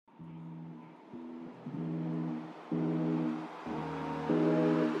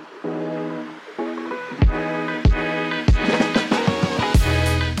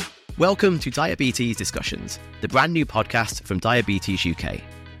Welcome to Diabetes Discussions, the brand new podcast from Diabetes UK.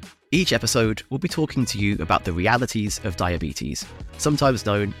 Each episode, we'll be talking to you about the realities of diabetes, sometimes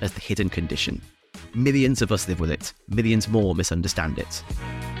known as the hidden condition. Millions of us live with it, millions more misunderstand it.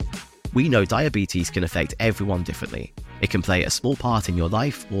 We know diabetes can affect everyone differently. It can play a small part in your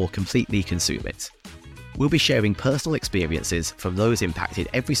life or completely consume it. We'll be sharing personal experiences from those impacted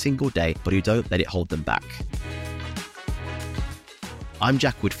every single day, but who don't let it hold them back. I'm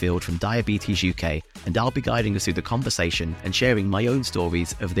Jack Woodfield from Diabetes UK, and I'll be guiding us through the conversation and sharing my own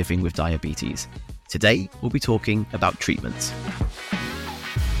stories of living with diabetes. Today, we'll be talking about treatments.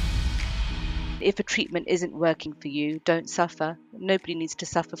 If a treatment isn't working for you, don't suffer. Nobody needs to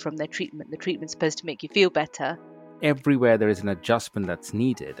suffer from their treatment. The treatment's supposed to make you feel better. Everywhere there is an adjustment that's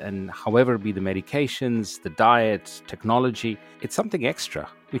needed, and however it be the medications, the diet, technology, it's something extra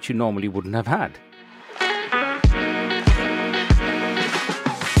which you normally wouldn't have had.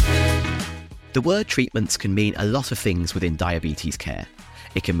 The word treatments can mean a lot of things within diabetes care.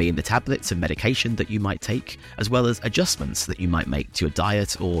 It can mean the tablets and medication that you might take, as well as adjustments that you might make to your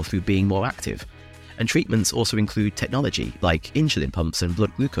diet or through being more active. And treatments also include technology like insulin pumps and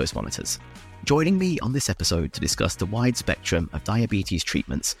blood glucose monitors. Joining me on this episode to discuss the wide spectrum of diabetes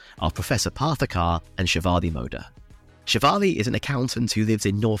treatments are Professor Partha Kar and Shefali Moda. Shefali is an accountant who lives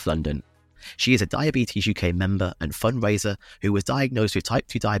in North London. She is a Diabetes UK member and fundraiser who was diagnosed with type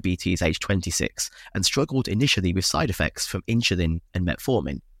 2 diabetes aged 26 and struggled initially with side effects from insulin and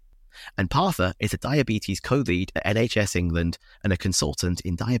metformin. And Partha is a diabetes co-lead at NHS England and a consultant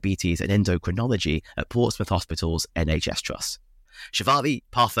in diabetes and endocrinology at Portsmouth Hospital's NHS Trust. Shefali,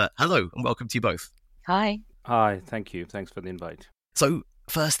 Partha, hello and welcome to you both. Hi. Hi, thank you. Thanks for the invite. So,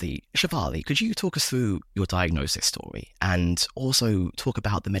 firstly, Shefali, could you talk us through your diagnosis story and also talk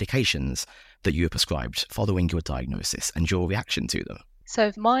about the medications that you were prescribed following your diagnosis and your reaction to them?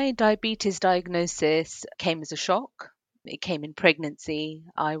 So my diabetes diagnosis came as a shock. It came in pregnancy.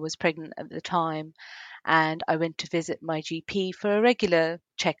 I was pregnant at the time and I went to visit my GP for a regular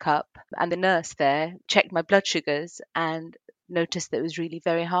checkup, and the nurse there checked my blood sugars and noticed that it was really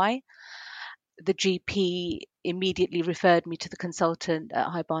very high. The GP immediately referred me to the consultant at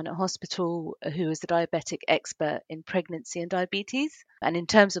High Barnet Hospital, who was the diabetic expert in pregnancy and diabetes. And in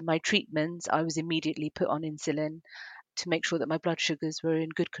terms of my treatments, I was immediately put on insulin to make sure that my blood sugars were in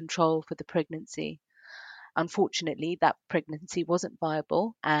good control for the pregnancy. Unfortunately, that pregnancy wasn't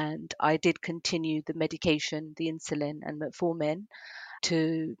viable, and I did continue the medication, the insulin and metformin,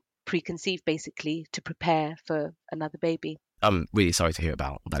 to preconceive, basically, to prepare for another baby. I'm really sorry to hear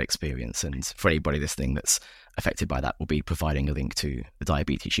about that experience, and for anybody listening that's affected by that, we'll be providing a link to the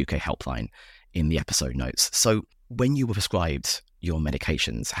Diabetes UK helpline in the episode notes. So when you were prescribed your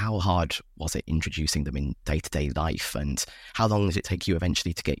medications, how hard was it introducing them in day-to-day life, and how long did it take you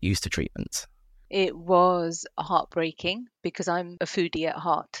eventually to get used to treatment? It was heartbreaking because I'm a foodie at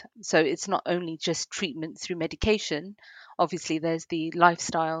heart. So it's not only just treatment through medication. Obviously, there's the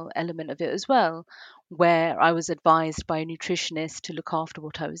lifestyle element of it as well, where I was advised by a nutritionist to look after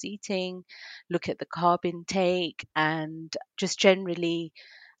what I was eating, look at the carb intake, and just generally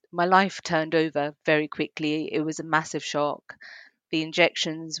my life turned over very quickly. It was a massive shock. The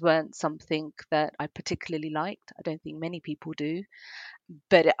injections weren't something that I particularly liked. I don't think many people do.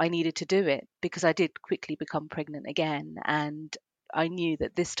 But I needed to do it because I did quickly become pregnant again. And I knew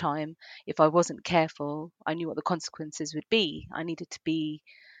that this time, if I wasn't careful, I knew what the consequences would be. I needed to be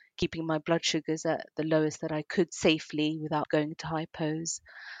keeping my blood sugars at the lowest that I could safely without going into hypos.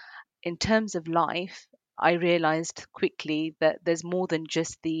 In terms of life, I realized quickly that there's more than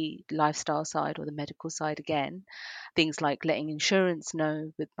just the lifestyle side or the medical side again. Things like letting insurance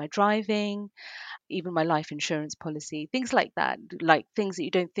know with my driving, even my life insurance policy, things like that, like things that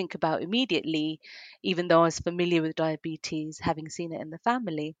you don't think about immediately, even though I was familiar with diabetes, having seen it in the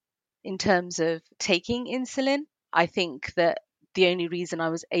family. In terms of taking insulin, I think that the only reason I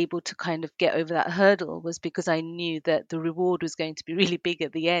was able to kind of get over that hurdle was because I knew that the reward was going to be really big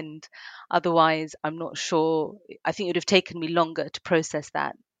at the end. Otherwise, I'm not sure. I think it would have taken me longer to process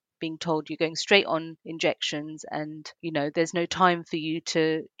that, being told you're going straight on injections and, there's no time for you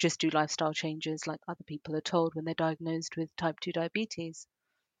to just do lifestyle changes like other people are told when they're diagnosed with type 2 diabetes.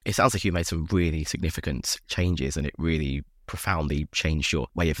 It sounds like you made some really significant changes and it really profoundly changed your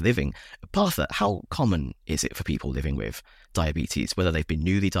way of living. Partha, how common is it for people living with diabetes, whether they've been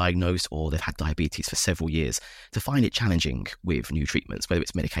newly diagnosed or they've had diabetes for several years, to find it challenging with new treatments, whether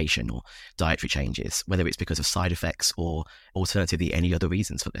it's medication or dietary changes, whether it's because of side effects or alternatively any other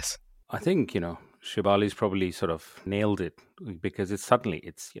reasons for this? I think, Shivali's probably sort of nailed it because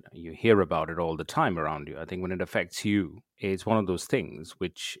you hear about it all the time around you. I think when it affects you, it's one of those things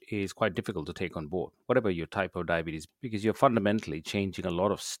which is quite difficult to take on board, whatever your type of diabetes, because you're fundamentally changing a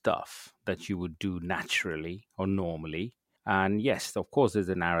lot of stuff that you would do naturally or normally. And yes, of course, there's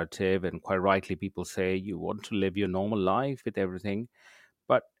a narrative, and quite rightly, people say you want to live your normal life with everything,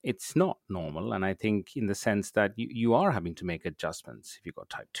 but it's not normal. And I think in the sense that you are having to make adjustments. If you've got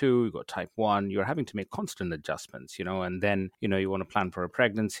type 2, you've got type 1, you're having to make constant adjustments, and then, you want to plan for a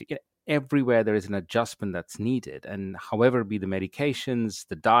pregnancy. Everywhere there is an adjustment that's needed. And however be the medications,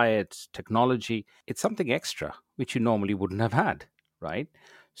 the diet, technology, it's something extra, which you normally wouldn't have had, right?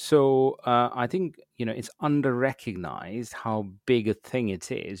 So I think, it's under-recognized how big a thing it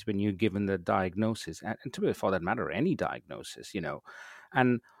is when you're given the diagnosis. And to be, for that matter, any diagnosis,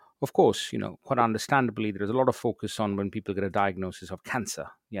 And of course, quite understandably, there's a lot of focus on when people get a diagnosis of cancer,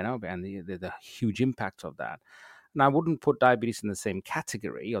 and the huge impact of that. And I wouldn't put diabetes in the same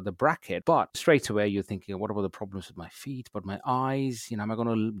category or the bracket, but straight away you're thinking, what about the problems with my feet, but my eyes, am I going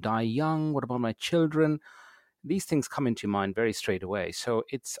to die young? What about my children? These things come into your mind very straight away. So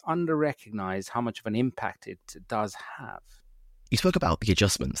it's under-recognized how much of an impact it does have. You spoke about the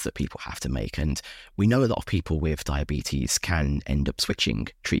adjustments that people have to make, and we know a lot of people with diabetes can end up switching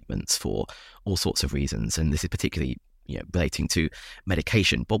treatments for all sorts of reasons, and this is particularly relating to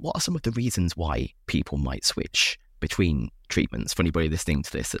medication. But what are some of the reasons why people might switch between treatments? For anybody listening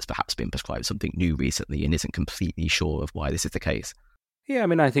to this that's perhaps been prescribed something new recently and isn't completely sure of why this is the case. Yeah,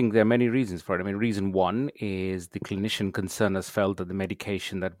 I think there are many reasons for it. Reason one is the clinician concern has felt that the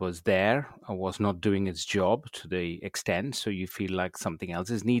medication that was there was not doing its job to the extent, so you feel like something else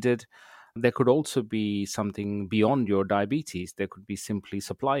is needed. There could also be something beyond your diabetes. There could be simply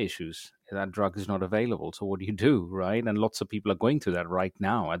supply issues. That drug is not available. So what do you do, right? And lots of people are going through that right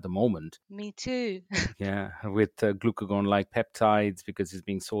now at the moment. Me too. Yeah, with glucagon-like peptides because it's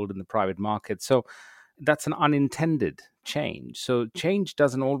being sold in the private market. So that's an unintended change. So change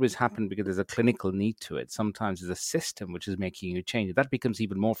doesn't always happen because there's a clinical need to it. Sometimes there's a system which is making you change. That becomes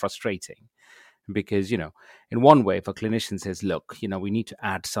even more frustrating because, in one way, if a clinician says, look, we need to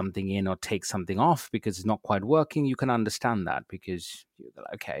add something in or take something off because it's not quite working, you can understand that because you're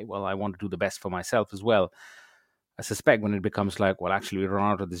like, okay, well, I want to do the best for myself as well. I suspect when it becomes like, well, actually, we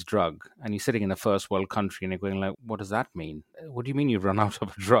run out of this drug, and you're sitting in a first world country and you're going like, what does that mean? What do you mean you've run out of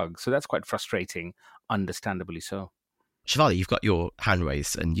a drug? So that's quite frustrating, understandably so. Shivali, you've got your hand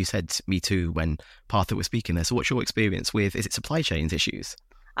raised and you said me too when Partha was speaking there. So what's your experience with, is it supply chains issues?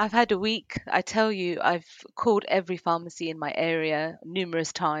 I've had a week. I tell you, I've called every pharmacy in my area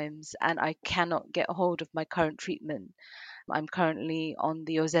numerous times and I cannot get a hold of my current treatment. I'm currently on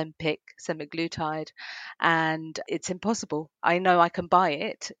the Ozempic semaglutide and it's impossible. I know I can buy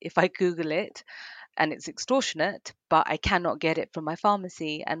it if I Google it and it's extortionate, but I cannot get it from my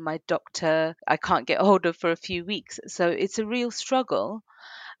pharmacy and my doctor I can't get a hold of for a few weeks. So it's a real struggle.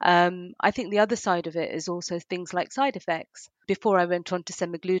 I think the other side of it is also things like side effects. Before I went on to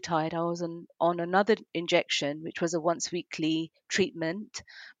semaglutide, I was on another injection, which was a once weekly treatment.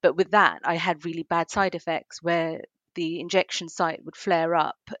 But with that, I had really bad side effects where the injection site would flare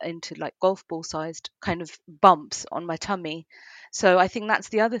up into like golf ball sized kind of bumps on my tummy. So I think that's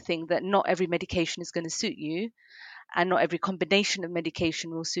the other thing, that not every medication is going to suit you. And not every combination of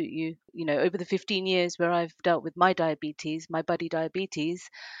medication will suit you. Over the 15 years where I've dealt with my diabetes, my buddy diabetes,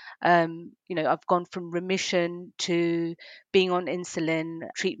 I've gone from remission to being on insulin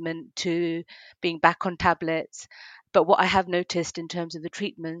treatment to being back on tablets. But what I have noticed in terms of the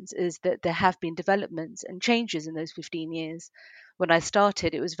treatments is that there have been developments and changes in those 15 years. When I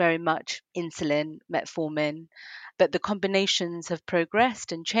started, it was very much insulin, metformin, but the combinations have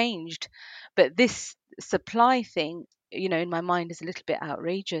progressed and changed. But this supply thing, in my mind is a little bit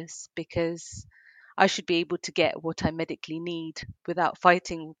outrageous because I should be able to get what I medically need without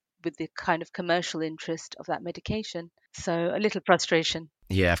fighting with the kind of commercial interest of that medication. So a little frustration.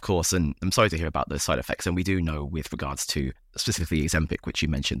 Yeah, of course. And I'm sorry to hear about the side effects. And we do know with regards to specifically Ozempic, which you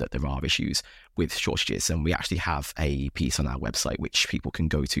mentioned, that there are issues with shortages. And we actually have a piece on our website which people can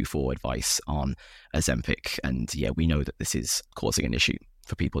go to for advice on Ozempic. And yeah, we know that this is causing an issue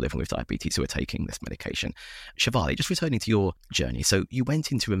for people living with diabetes who are taking this medication. Shivali, just returning to your journey. So you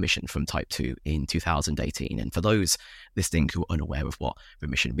went into remission from type 2 in 2018. And for those listening who are unaware of what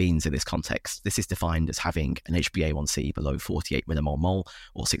remission means in this context, this is defined as having an HbA1c below 48 millimole mole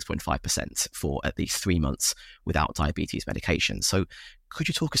or 6.5% for at least 3 months without diabetes medication. So could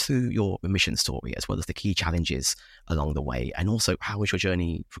you talk us through your remission story as well as the key challenges along the way? And also, how has your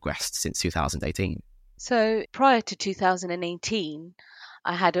journey progressed since 2018? So prior to 2018,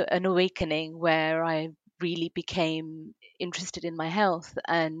 I had an awakening where I really became interested in my health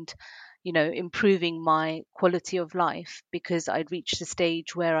and, improving my quality of life, because I'd reached a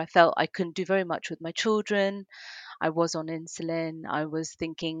stage where I felt I couldn't do very much with my children. I was on insulin. I was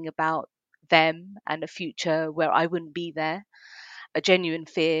thinking about them and a future where I wouldn't be there, a genuine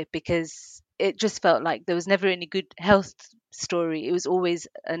fear, because it just felt like there was never any good health story. It was always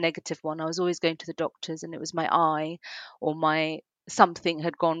a negative one. I was always going to the doctors and it was my eye or my something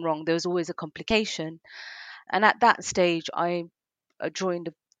had gone wrong. There was always a complication. And at that stage, I joined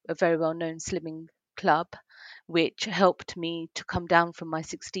a very well known slimming club, which helped me to come down from my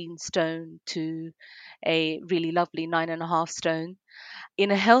 16 stone to a really lovely 9.5 stone in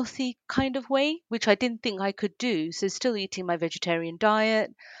a healthy kind of way, which I didn't think I could do. So, still eating my vegetarian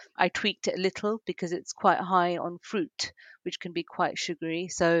diet. I tweaked it a little because it's quite high on fruit, which can be quite sugary.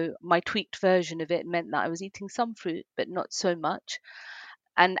 So, my tweaked version of it meant that I was eating some fruit, but not so much.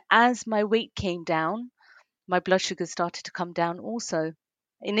 And as my weight came down, my blood sugar started to come down also.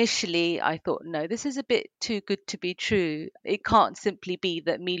 Initially, I thought, no, this is a bit too good to be true. It can't simply be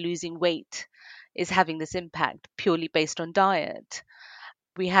that me losing weight is having this impact purely based on diet.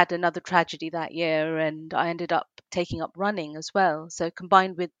 We had another tragedy that year, and I ended up taking up running as well. So,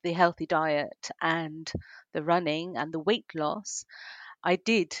 combined with the healthy diet and the running and the weight loss, I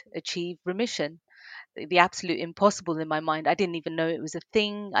did achieve remission. The absolute impossible in my mind. I didn't even know it was a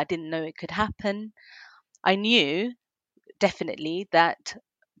thing, I didn't know it could happen. I knew definitely that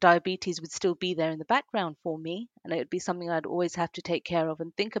diabetes would still be there in the background for me, and it would be something I'd always have to take care of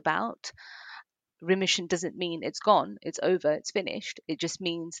and think about. Remission doesn't mean it's gone, it's over, it's finished. It just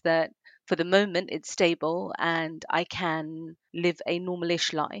means that for the moment it's stable and I can live a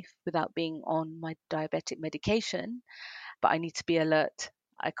normalish life without being on my diabetic medication. But I need to be alert.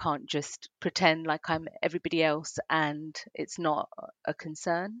 I can't just pretend like I'm everybody else and it's not a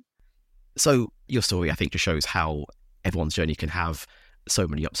concern. So your story, I think, just shows how everyone's journey can have so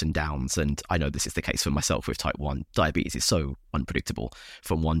many ups and downs. And I know this is the case for myself with type 1. Diabetes is so unpredictable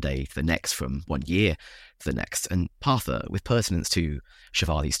from one day to the next, from one year to the next. And Partha, with pertinence to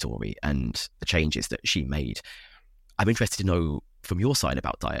Shefali's story and the changes that she made, I'm interested to know from your side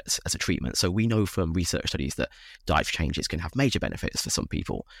about diets as a treatment. So we know from research studies that diet changes can have major benefits for some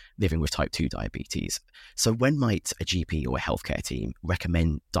people living with type 2 diabetes. So when might a GP or a healthcare team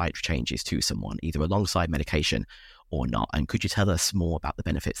recommend diet changes to someone, either alongside medication or not? And could you tell us more about the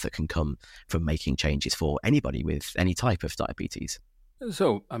benefits that can come from making changes for anybody with any type of diabetes?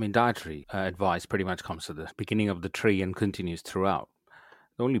 So, dietary advice pretty much comes to the beginning of the tree and continues throughout.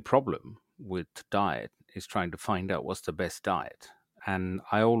 The only problem with diet is trying to find out what's the best diet. And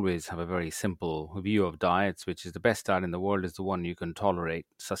I always have a very simple view of diets, which is the best diet in the world is the one you can tolerate,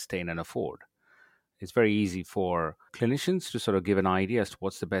 sustain, and afford. It's very easy for clinicians to sort of give an idea as to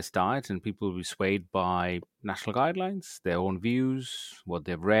what's the best diet, and people will be swayed by national guidelines, their own views, what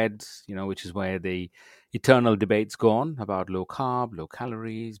they've read, which is where the eternal debates go on about low carb, low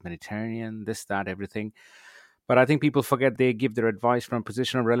calories, Mediterranean, this, that, everything. But I think people forget they give their advice from a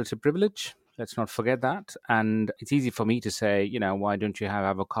position of relative privilege. Let's not forget that. And it's easy for me to say, why don't you have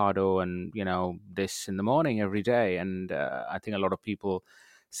avocado and, this in the morning every day? And I think a lot of people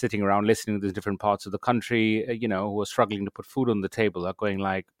sitting around listening to these different parts of the country, who are struggling to put food on the table are going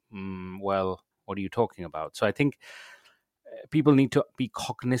like, well, what are you talking about? So I think people need to be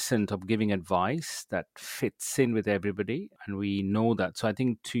cognizant of giving advice that fits in with everybody. And we know that. So I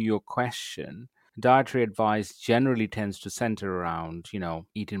think to your question, dietary advice generally tends to center around,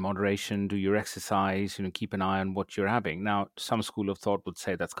 eat in moderation, do your exercise, keep an eye on what you're having. Now, some school of thought would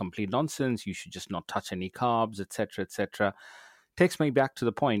say that's complete nonsense. You should just not touch any carbs, etc., etc. Takes me back to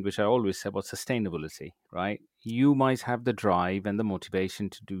the point which I always say about sustainability, right? You might have the drive and the motivation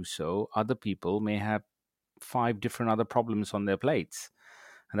to do so. Other people may have 5 different other problems on their plates,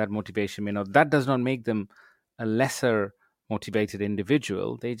 and that motivation may not. That does not make them a lesser motivated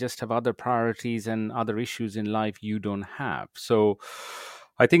individual. They just have other priorities and other issues in life you don't have. So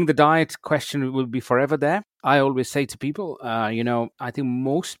I think the diet question will be forever there. I always say to people, I think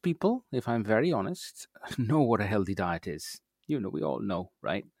most people, if I'm very honest, know what a healthy diet is. We all know,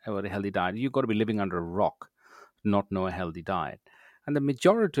 right? What a healthy diet. You've got to be living under a rock, not know a healthy diet. And the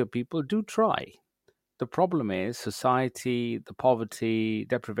majority of people do try. The problem is society, the poverty,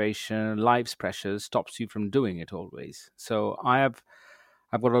 deprivation, life's pressures stops you from doing it always. So I've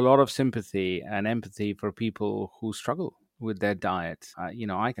got a lot of sympathy and empathy for people who struggle with their diet.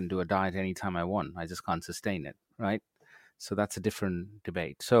 I can do a diet anytime I want. I just can't sustain it, right? So that's a different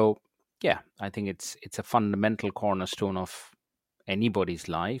debate. So yeah, I think it's a fundamental cornerstone of anybody's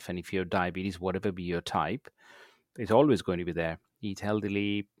life. And if you have diabetes, whatever be your type, It's always going to be there. Eat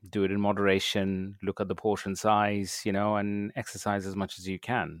healthily, do it in moderation, look at the portion size, and exercise as much as you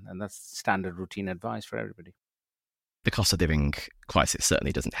can. And that's standard routine advice for everybody. The cost of living crisis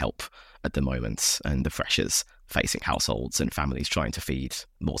certainly doesn't help at the moment, and the pressures facing households and families trying to feed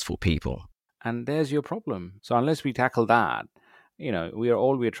multiple people. And there's your problem. So unless we tackle that,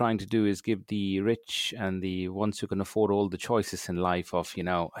 we're trying to do is give the rich and the ones who can afford all the choices in life of,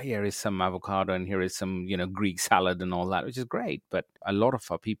 here is some avocado and here is some, Greek salad and all that, which is great. But a lot of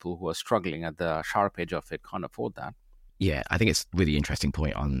our people who are struggling at the sharp edge of it can't afford that. Yeah, I think it's a really interesting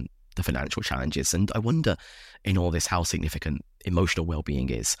point on the financial challenges. And I wonder in all this how significant emotional well-being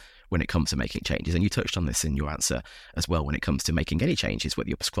is when it comes to making changes. And you touched on this in your answer as well, when it comes to making any changes, whether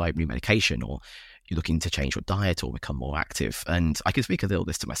you're prescribed new medication or you're looking to change your diet or become more active. And I can speak a little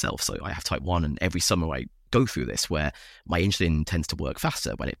this to myself. So I have type 1, and every summer I go through this where my insulin tends to work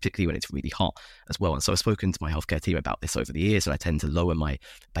faster, particularly when it's really hot as well. And so I've spoken to my healthcare team about this over the years, and I tend to lower my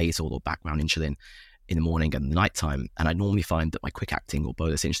basal or background insulin in the morning and the nighttime. And I normally find that my quick acting or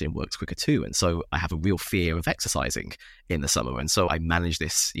bolus insulin works quicker too. And so I have a real fear of exercising in the summer. And so I manage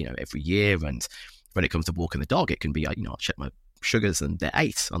this, every year. And when it comes to walking the dog, it can be, I'll check my sugars and they're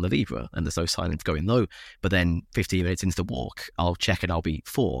 8 on the Libra and there's no sign of going low. But then 15 minutes into the walk, I'll check and I'll be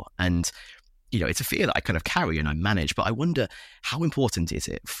 4. And, it's a fear that I kind of carry and I manage. But I wonder, how important is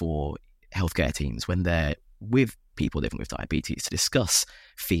it for healthcare teams when they're with people living with diabetes to discuss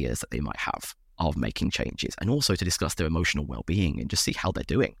fears that they might have of making changes, and also to discuss their emotional well-being and just see how they're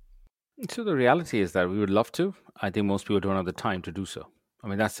doing? So the reality is that we would love to. I think most people don't have the time to do so. I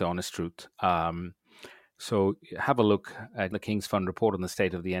mean, that's the honest truth. So have a look at the King's Fund report on the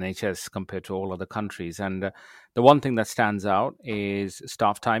state of the NHS compared to all other countries. And the one thing that stands out is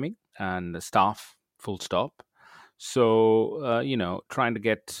staff timing and the staff, full stop. So, trying to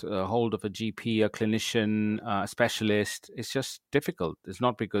get a hold of a GP, a clinician, a specialist, it's just difficult. It's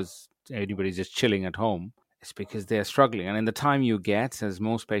not because anybody's just chilling at home. It's because they're struggling. And in the time you get, as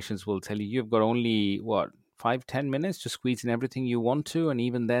most patients will tell you, you've got only, 5-10 minutes to squeeze in everything you want to. And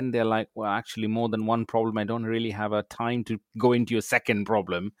even then they're like, well, actually more than one problem. I don't really have a time to go into your second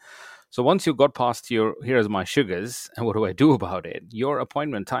problem. So once you got past here's my sugars and what do I do about it? Your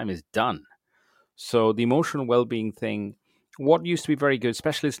appointment time is done. So the emotional well-being thing, what used to be very good,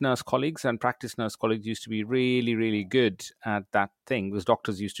 specialist nurse colleagues and practice nurse colleagues used to be really, really good at that thing, because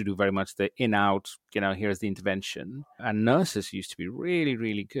doctors used to do very much the in-out, here's the intervention. And nurses used to be really,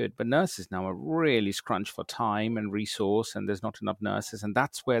 really good. But nurses now are really scrunched for time and resource, and there's not enough nurses. And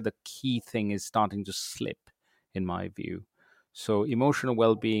that's where the key thing is starting to slip, in my view. So emotional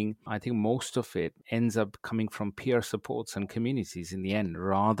well-being, I think most of it ends up coming from peer supports and communities in the end,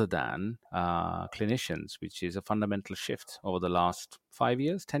 rather than clinicians, which is a fundamental shift over the last 5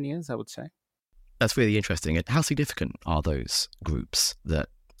 years, 10 years, I would say. That's really interesting. And how significant are those groups that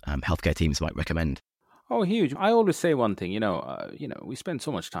healthcare teams might recommend? Oh, huge. I always say one thing, we spend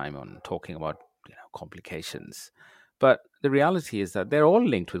so much time on talking about, complications, but the reality is that they're all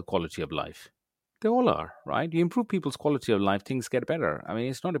linked with quality of life. They all are, right? You improve people's quality of life, things get better. I mean,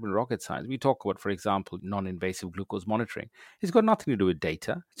 it's not even rocket science. We talk about, for example, non-invasive glucose monitoring. It's got nothing to do with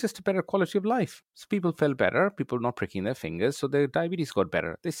data. It's just a better quality of life. So people felt better, people not pricking their fingers, so their diabetes got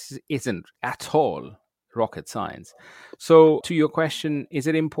better. This isn't at all rocket science. So to your question, is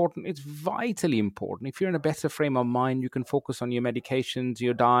it important? It's vitally important. If you're in a better frame of mind, you can focus on your medications,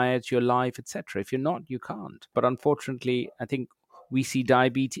 your diet, your life, etc. If you're not, you can't. But unfortunately, I think we see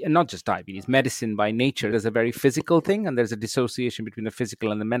diabetes, and not just diabetes, medicine by nature, there's a very physical thing, and there's a dissociation between the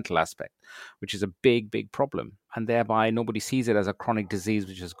physical and the mental aspect, which is a big, big problem. And thereby nobody sees it as a chronic disease,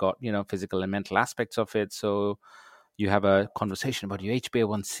 which has got, physical and mental aspects of it. So you have a conversation about your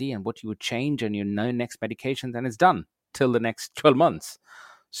HbA1c and what you would change and your next medication, then it's done till the next 12 months.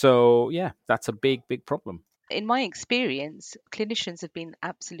 So yeah, that's a big, big problem. In my experience, clinicians have been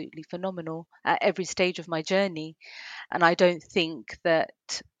absolutely phenomenal at every stage of my journey. And I don't think that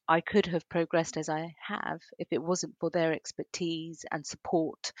I could have progressed as I have if it wasn't for their expertise and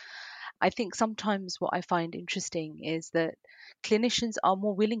support. I think sometimes what I find interesting is that clinicians are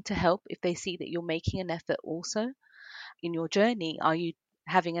more willing to help if they see that you're making an effort also in your journey. Are you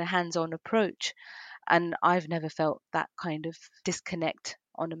having a hands-on approach? And I've never felt that kind of disconnect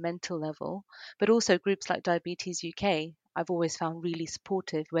on a mental level. But also groups like Diabetes UK, I've always found really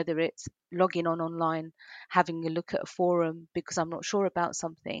supportive, whether it's logging on online, having a look at a forum because I'm not sure about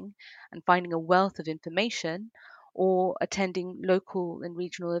something and finding a wealth of information, or attending local and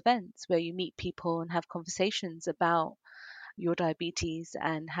regional events where you meet people and have conversations about your diabetes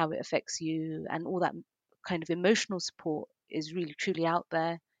and how it affects you, and all that kind of emotional support is really truly out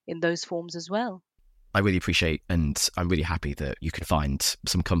there in those forms as well. I really appreciate, and I'm really happy that you can find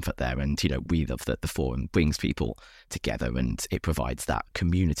some comfort there. And, we love that the forum brings people together and it provides that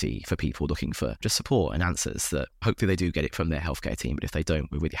community for people looking for just support and answers that hopefully they do get it from their healthcare team. But if they don't,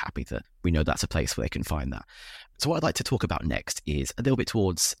 we're really happy that we know that's a place where they can find that. So what I'd like to talk about next is a little bit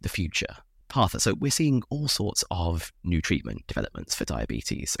towards the future. Partha, so we're seeing all sorts of new treatment developments for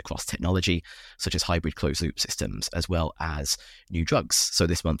diabetes across technology, such as hybrid closed-loop systems, as well as new drugs. So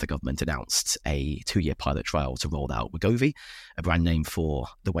this month, the government announced a 2-year pilot trial to roll out Wegovy, a brand name for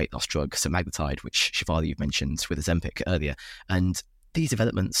the weight loss drug semaglutide, which Shefali, you've mentioned with Ozempic earlier. And these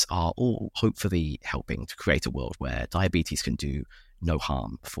developments are all hopefully helping to create a world where diabetes can do no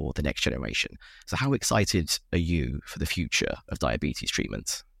harm for the next generation. So how excited are you for the future of diabetes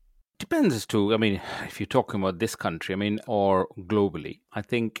treatment? Depends as to, if you're talking about this country, or globally. I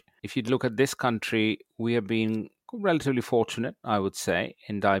think if you look at this country, we have been relatively fortunate, I would say,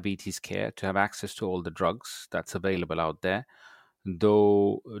 in diabetes care to have access to all the drugs that's available out there.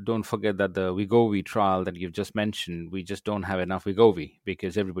 Though, don't forget that the Wegovy trial that you've just mentioned, we just don't have enough Wegovy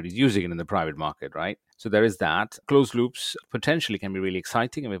because everybody's using it in the private market, right? So there is that. Closed loops potentially can be really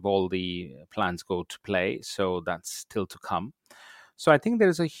exciting if all the plans go to play. So that's still to come. So I think there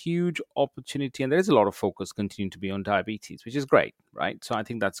is a huge opportunity, and there is a lot of focus continuing to be on diabetes, which is great, right? So I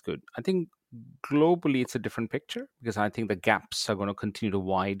think that's good. I think globally it's a different picture because I think the gaps are going to continue to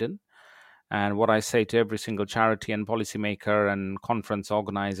widen. And what I say to every single charity and policymaker and conference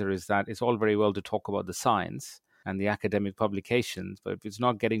organizer is that it's all very well to talk about the science and the academic publications, but if it's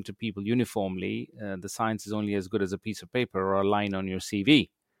not getting to people uniformly, the science is only as good as a piece of paper or a line on your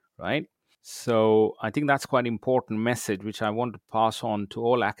CV, right? So I think that's quite an important message, which I want to pass on to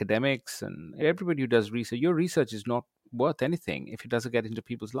all academics and everybody who does research. Your research is not worth anything if it doesn't get into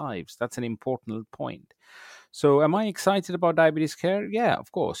people's lives. That's an important point. So am I excited about diabetes care? Yeah,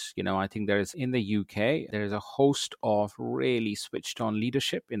 of course. I think in the UK, there is a host of really switched on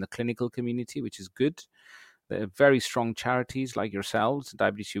leadership in the clinical community, which is good. There are very strong charities like yourselves,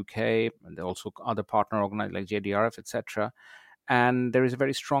 Diabetes UK, and there are also other partner organizations like JDRF, etc. And there is a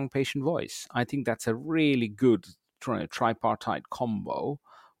very strong patient voice. I think that's a really good tripartite combo,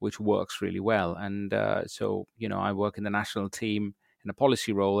 which works really well. And so, I work in the national team in a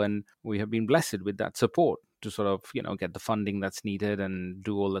policy role, and we have been blessed with that support to sort of, get the funding that's needed and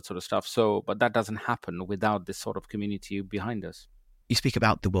do all that sort of stuff. So, but that doesn't happen without this sort of community behind us. You speak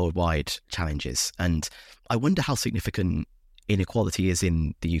about the worldwide challenges, and I wonder how significant inequality is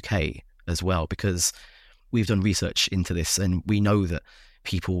in the UK as well, because we've done research into this and we know that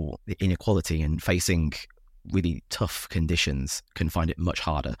people, the inequality and facing really tough conditions can find it much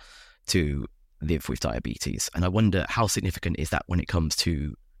harder to live with diabetes. And I wonder how significant is that when it comes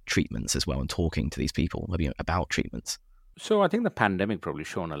to treatments as well and talking to these people maybe about treatments? So I think the pandemic probably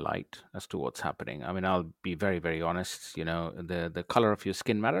shone a light as to what's happening. I'll be very, very honest. The color of your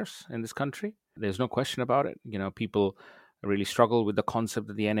skin matters in this country. There's no question about it. People really struggle with the concept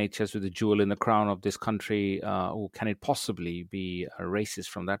that the NHS is the jewel in the crown of this country. Or can it possibly be racist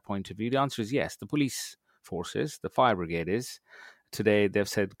from that point of view? The answer is yes. The police forces, the fire brigade is. Today, they've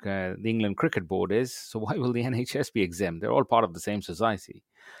said the England Cricket Board is. So why will the NHS be exempt? They're all part of the same society.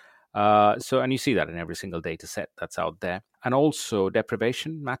 And you see that in every single data set that's out there. And also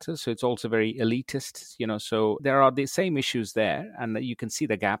deprivation matters. So it's also very elitist, so there are the same issues there. And you can see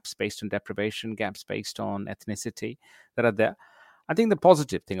the gaps based on deprivation, gaps based on ethnicity that are there. I think the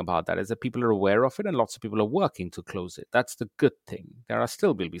positive thing about that is that people are aware of it and lots of people are working to close it. That's the good thing. There are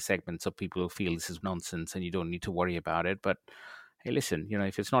still will be segments of people who feel this is nonsense and you don't need to worry about it. But hey, listen,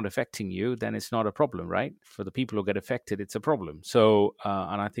 if it's not affecting you, then it's not a problem, right? For the people who get affected, it's a problem. So,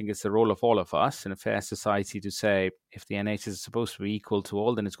 and I think it's the role of all of us in a fair society to say, if the NHS is supposed to be equal to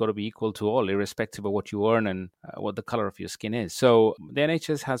all, then it's got to be equal to all, irrespective of what you earn and what the color of your skin is. So the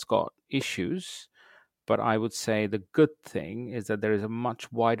NHS has got issues, but I would say the good thing is that there is a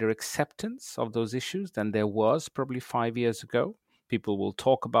much wider acceptance of those issues than there was probably 5 years ago. People will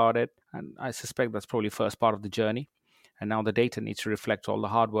talk about it, and I suspect that's probably the first part of the journey. And now the data needs to reflect all the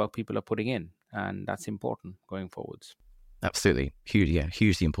hard work people are putting in. And that's important going forwards. Absolutely.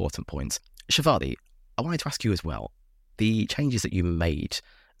 Hugely important points. Shefali, I wanted to ask you as well, the changes that you made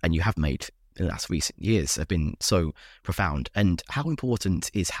and you have made in the last recent years have been so profound. And how important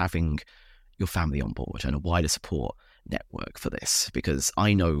is having your family on board and a wider support network for this? Because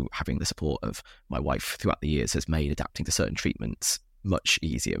I know having the support of my wife throughout the years has made adapting to certain treatments much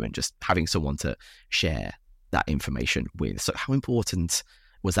easier and just having someone to share that information with. So how important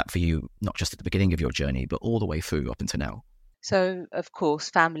was that for you, not just at the beginning of your journey, but all the way through up until now? So, of course,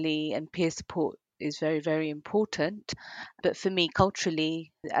 family and peer support is very, very important. But for me,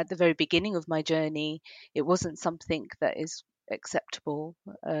 culturally, at the very beginning of my journey, it wasn't something that is acceptable.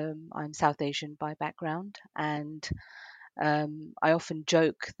 I'm South Asian by background, and I often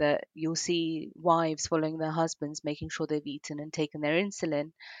joke that you'll see wives following their husbands, making sure they've eaten and taken their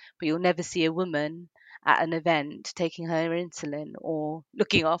insulin, but you'll never see a woman at an event taking her insulin or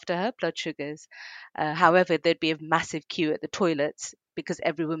looking after her blood sugars. However, there'd be a massive queue at the toilets because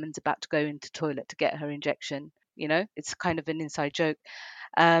every woman's about to go into toilet to get her injection. It's kind of an inside joke.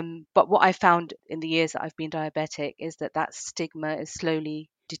 But what I found in the years that I've been diabetic is that stigma is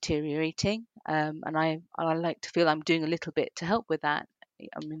slowly deteriorating. And I like to feel I'm doing a little bit to help with that.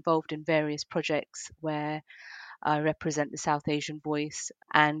 I'm involved in various projects where I represent the South Asian voice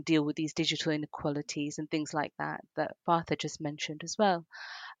and deal with these digital inequalities and things like that Partha just mentioned as well.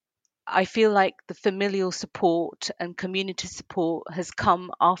 I feel like the familial support and community support has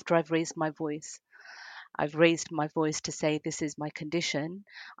come after I've raised my voice. I've raised my voice to say, this is my condition.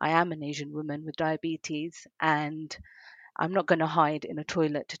 I am an Asian woman with diabetes, and I'm not going to hide in a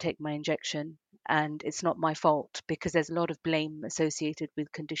toilet to take my injection. And it's not my fault, because there's a lot of blame associated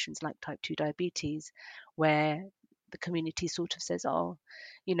with conditions like type 2 diabetes, where the community sort of says, oh,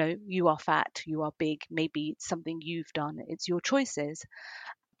 you are fat, you are big, maybe it's something you've done, it's your choices.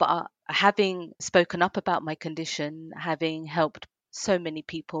 But having spoken up about my condition, having helped so many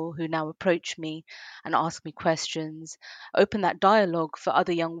people who now approach me and ask me questions, open that dialogue for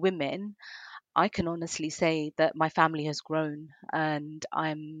other young women, I can honestly say that my family has grown, and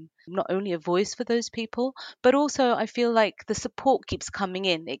I'm not only a voice for those people, but also I feel like the support keeps coming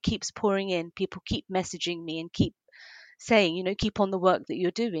in. It keeps pouring in. People keep messaging me and keep saying, keep on the work that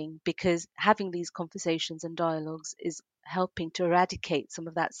you're doing, because having these conversations and dialogues is helping to eradicate some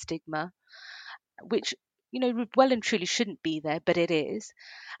of that stigma, which well and truly shouldn't be there, but it is.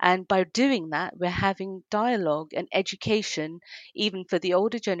 And by doing that, we're having dialogue and education, even for the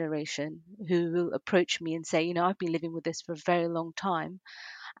older generation who will approach me and say, I've been living with this for a very long time,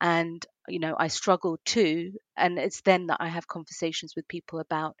 and I struggle too. And it's then that I have conversations with people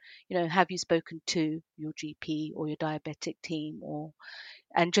about, have you spoken to your GP or your diabetic team,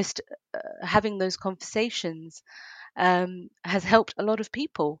 and just having those conversations has helped a lot of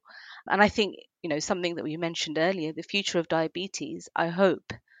people. And I think, something that we mentioned earlier, the future of diabetes, I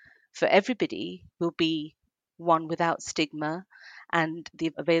hope for everybody will be one without stigma, and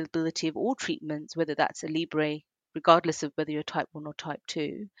the availability of all treatments, whether that's a Libre, regardless of whether you're type 1 or type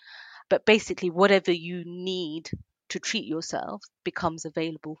 2. But basically, whatever you need to treat yourself becomes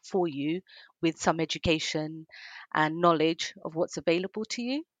available for you with some education and knowledge of what's available to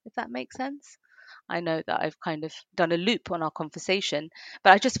you, if that makes sense. I know that I've kind of done a loop on our conversation,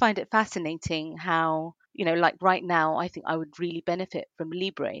 but I just find it fascinating how, like right now, I think I would really benefit from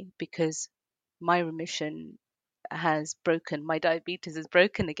Libre, because my remission has broken, my diabetes is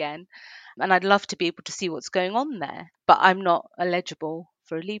broken again, and I'd love to be able to see what's going on there, but I'm not eligible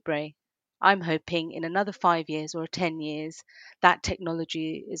for a Libre. I'm hoping in another 5 years or 10 years, that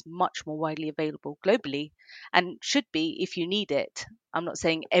technology is much more widely available globally, and should be if you need it. I'm not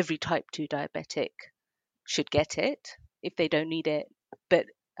saying every type 2 diabetic should get it if they don't need it, but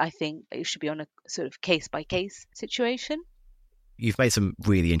I think it should be on a sort of case by case situation. You've made some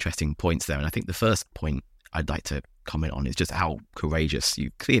really interesting points there, and I think the first point I'd like to comment on is just how courageous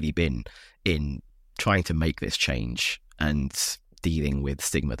you've clearly been in trying to make this change and dealing with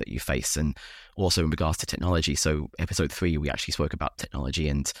stigma that you face, and also in regards to technology. So episode 3, we actually spoke about technology,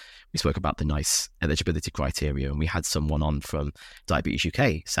 and we spoke about the NICE eligibility criteria, and we had someone on from Diabetes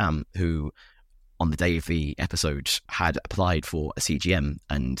UK, Sam, who on the day of the episode had applied for a CGM,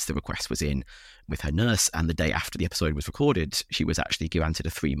 and the request was in with her nurse, and the day after the episode was recorded, she was actually granted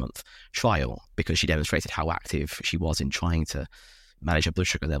a 3-month trial because she demonstrated how active she was in trying to manage her blood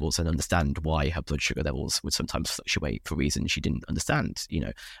sugar levels and understand why her blood sugar levels would sometimes fluctuate for reasons she didn't understand,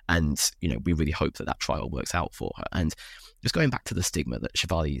 and we really hope that trial works out for her. And just going back to the stigma that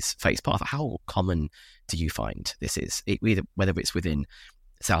Shivali's faced, Partha, how common do you find this is, whether it's within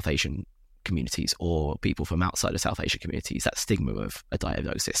South Asian communities or people from outside of South Asian communities, that stigma of a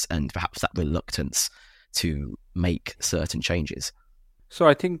diagnosis and perhaps that reluctance to make certain changes? So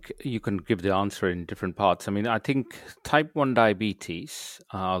I think you can give the answer in different parts. I mean, I think type 1 diabetes,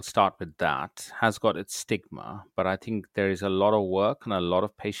 I'll start with that, has got its stigma, but I think there is a lot of work and a lot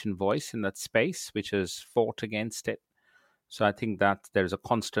of patient voice in that space, which has fought against it. So I think that there's a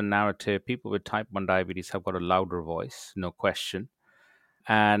constant narrative. People with type 1 diabetes have got a louder voice, no question.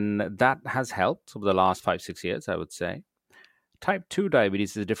 And that has helped over the last 5-6 years, I would say. Type 2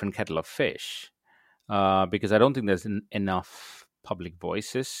 diabetes is a different kettle of fish because I don't think there's enough public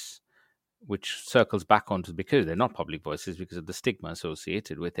voices. which circles back onto because they're not public voices because of the stigma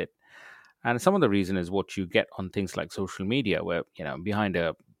associated with it. And some of the reason is what you get on things like social media, where, behind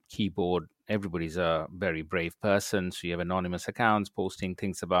a keyboard, everybody's a very brave person. So you have anonymous accounts posting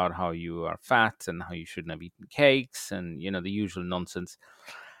things about how you are fat and how you shouldn't have eaten cakes and, the usual nonsense.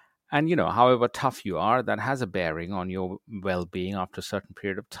 And, however tough you are, that has a bearing on your well-being after a certain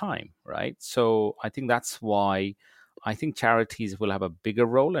period of time, right? So I think that's why I think charities will have a bigger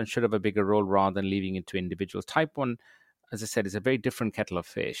role and should have a bigger role rather than leaving it to individuals. Type 1, as I said, is a very different kettle of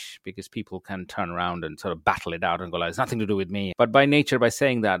fish because people can turn around and sort of battle it out and go like, it's nothing to do with me. But by nature, by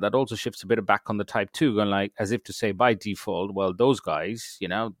saying that also shifts a bit back on the type 2, going like, as if to say by default, well, those guys,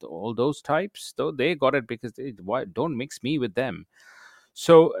 all those types, though they got it because why don't mix me with them.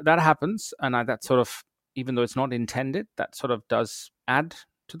 So that happens. And that sort of, even though it's not intended, that sort of does add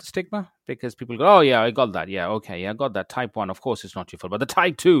to the stigma because people go, oh yeah, I got that. Yeah, okay, yeah, I got that. Type 1, of course, it's not your fault. But the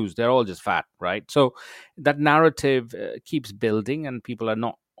type 2s, they're all just fat, right? So that narrative keeps building and people are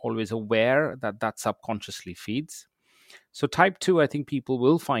not always aware that subconsciously feeds. So type 2, I think people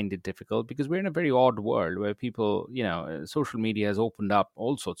will find it difficult because we're in a very odd world where people, social media has opened up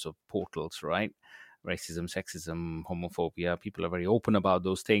all sorts of portals, right? Racism, sexism, homophobia. People are very open about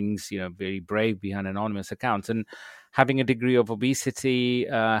those things, very brave behind anonymous accounts. And having a degree of obesity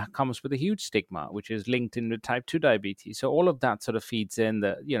comes with a huge stigma, which is linked in with type 2 diabetes. So all of that sort of feeds in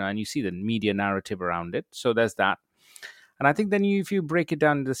and you see the media narrative around it. So there's that. And I think then if you break it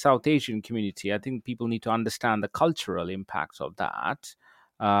down to the South Asian community, I think people need to understand the cultural impacts of that.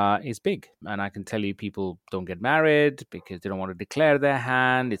 Is big. And I can tell you people don't get married because they don't want to declare their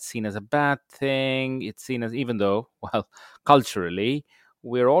hand. It's seen as a bad thing. It's seen as, even though, well, culturally,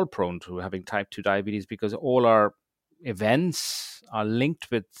 we're all prone to having type 2 diabetes because all our events are linked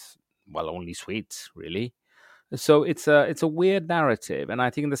with, well, only sweets, really. So it's a weird narrative. And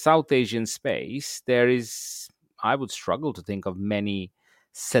I think in the South Asian space, I would struggle to think of many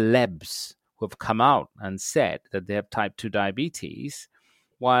celebs who have come out and said that they have type 2 diabetes.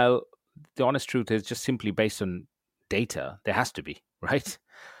 While the honest truth is just simply based on data, there has to be, right?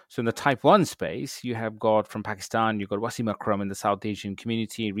 So in the type 1 space, you have got from Pakistan, you've got Wasim Akram in the South Asian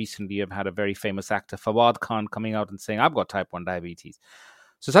community. Recently, you've had a very famous actor, Fawad Khan, coming out and saying, I've got type 1 diabetes.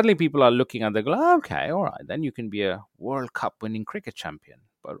 So suddenly people are looking and they go, oh, okay, all right, then you can be a World Cup winning cricket champion.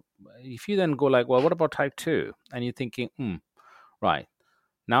 But if you then go like, well, what about type 2? And you're thinking, right,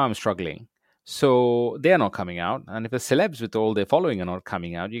 now I'm struggling. So they're not coming out. And if the celebs with all their following are not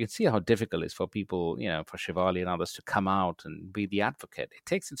coming out, you can see how difficult it is for people, for Shivali and others to come out and be the advocate. It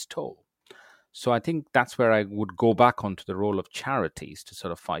takes its toll. So I think that's where I would go back onto the role of charities to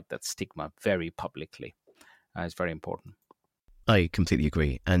sort of fight that stigma very publicly. It's very important. I completely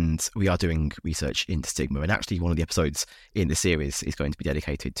agree. And we are doing research into stigma. And actually, one of the episodes in the series is going to be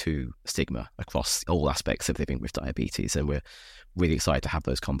dedicated to stigma across all aspects of living with diabetes. And we're really excited to have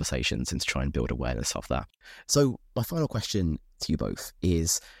those conversations and to try and build awareness of that. So my final question to you both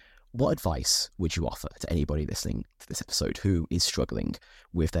is, what advice would you offer to anybody listening to this episode who is struggling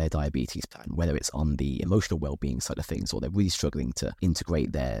with their diabetes plan, whether it's on the emotional well-being side of things or they're really struggling to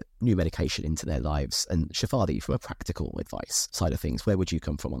integrate their new medication into their lives? And Shafali, from a practical advice side of things, where would you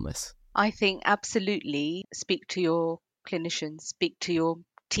come from on this? I think absolutely speak to your clinicians, speak to your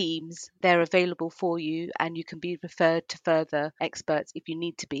teams. They're available for you and you can be referred to further experts if you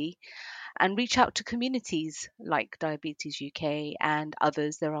need to be. And reach out to communities like Diabetes UK and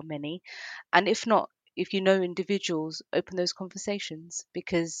others. There are many. And if not, if you know individuals, open those conversations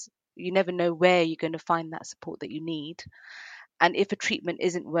because you never know where you're going to find that support that you need. And if a treatment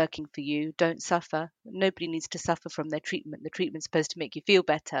isn't working for you, don't suffer. Nobody needs to suffer from their treatment. The treatment's supposed to make you feel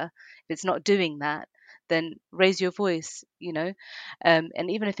better. If it's not doing that, then raise your voice, and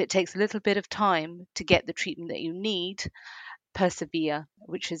even if it takes a little bit of time to get the treatment that you need, persevere,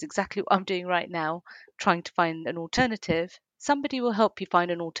 which is exactly what I'm doing right now, trying to find an alternative. Somebody will help you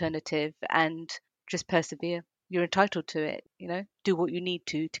find an alternative and just persevere. You're entitled to it, do what you need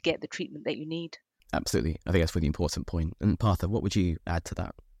to get the treatment that you need. Absolutely. I think that's a really important point. And Partha, what would you add to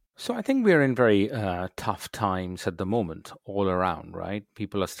that? So I think we're in very tough times at the moment all around, right?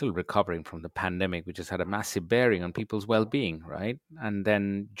 People are still recovering from the pandemic, which has had a massive bearing on people's well-being, right? And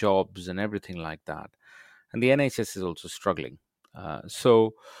then jobs and everything like that. And the NHS is also struggling.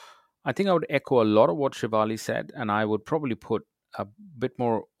 So I think I would echo a lot of what Shivali said, and I would probably put a bit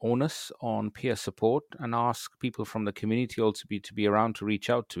more onus on peer support and ask people from the community also to be around to reach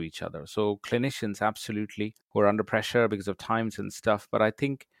out to each other. So clinicians, absolutely, who are under pressure because of times and stuff. But I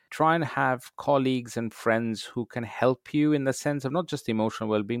think try and have colleagues and friends who can help you in the sense of not just emotional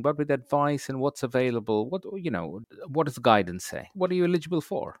well-being, but with advice and what's available. What does the guidance say? What are you eligible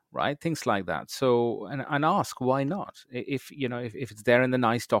for? Right? Things like that. So, and ask, why not? If it's there in the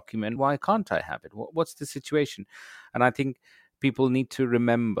NICE document, why can't I have it? What's the situation? And I think people need to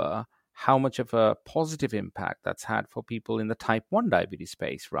remember how much of a positive impact that's had for people in the type 1 diabetes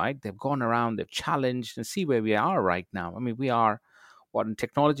space, right? They've gone around, they've challenged, and see where we are right now. I mean, we are, in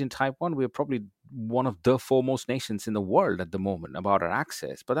technology in type 1, we're probably one of the foremost nations in the world at the moment about our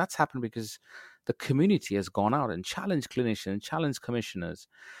access. But that's happened because the community has gone out and challenged clinicians, challenged commissioners.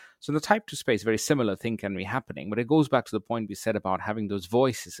 So in the type 2 space, very similar thing can be happening. But it goes back to the point we said about having those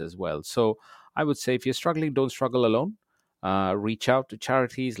voices as well. So I would say if you're struggling, don't struggle alone. Reach out to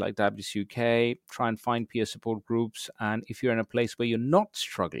charities like Diabetes UK, try and find peer support groups. And if you're in a place where you're not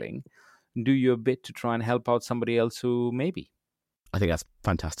struggling, do your bit to try and help out somebody else who may be. I think that's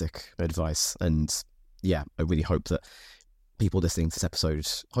fantastic advice. And yeah, I really hope that people listening to this episode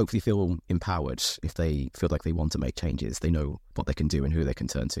hopefully feel empowered. If they feel like they want to make changes, they know what they can do and who they can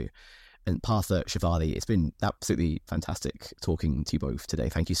turn to. And Partha, Shefali, it's been absolutely fantastic talking to you both today.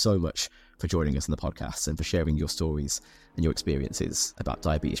 Thank you so much for joining us on the podcast and for sharing your stories and your experiences about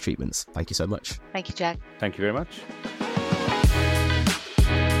diabetes treatments. Thank you so much. Thank you, Jack. Thank you very much.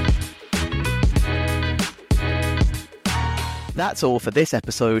 That's all for this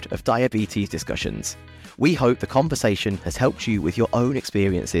episode of Diabetes Discussions. We hope the conversation has helped you with your own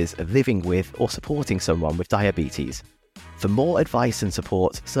experiences of living with or supporting someone with diabetes. For more advice and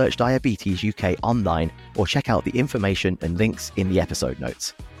support, search Diabetes UK online or check out the information and links in the episode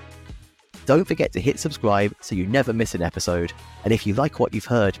notes. Don't forget to hit subscribe so you never miss an episode. And if you like what you've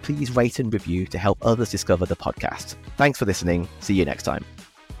heard, please rate and review to help others discover the podcast. Thanks for listening. See you next time.